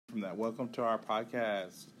from that. Welcome to our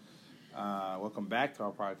podcast. Welcome back to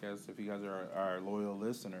our podcast if you guys are our loyal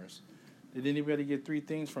listeners. Did anybody get 3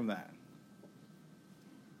 things from that?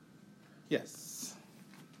 Yes.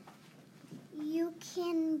 You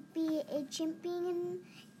can be a champion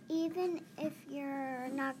even if you're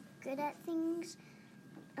not good at things.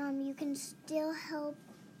 You can still help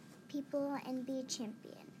people and be a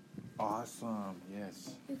champion. Awesome.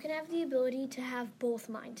 Yes. You can have the ability to have both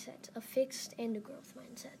mindsets, a fixed and a growth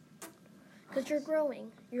mindset. Because you're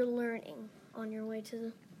growing, you're learning on your way to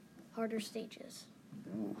the harder stages.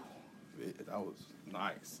 Ooh, that was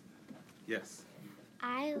nice. Yes.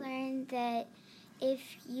 I learned that if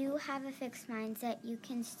you have a fixed mindset, you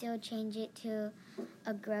can still change it to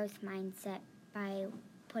a growth mindset by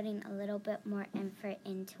putting a little bit more effort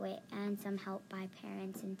into it and some help by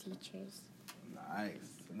parents and teachers.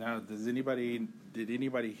 Nice. Now, did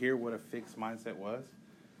anybody hear what a fixed mindset was?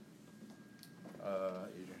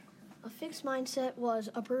 Adrian. A fixed mindset was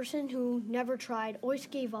a person who never tried, always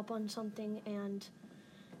gave up on something, and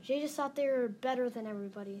they just thought they were better than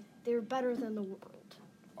everybody. They were better than the world.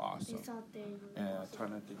 Awesome. They thought they were And awesome.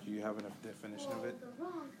 Tana, did you have a definition of it?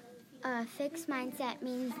 A fixed mindset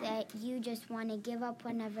means that you just want to give up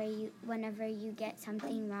whenever you get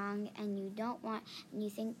something wrong and you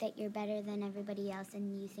think that you're better than everybody else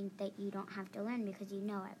and you think that you don't have to learn because you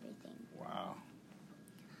know everything. Wow.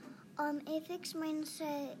 A fixed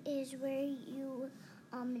mindset is where you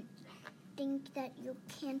think that you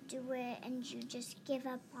can't do it and you just give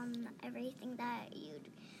up on everything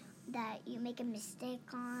that you make a mistake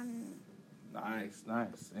on.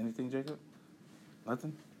 Nice. Anything, Jacob?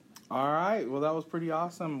 Nothing? All right. Well, that was pretty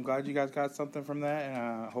awesome. I'm glad you guys got something from that.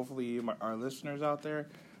 And hopefully our listeners out there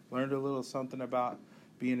learned a little something about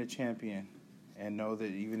being a champion. And know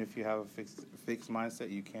that even if you have a fixed mindset,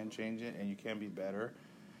 you can change it and you can be better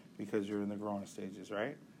because you're in the growing stages,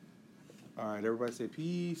 right? All right. Everybody say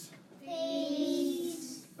peace.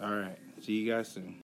 Peace. All right. See you guys soon.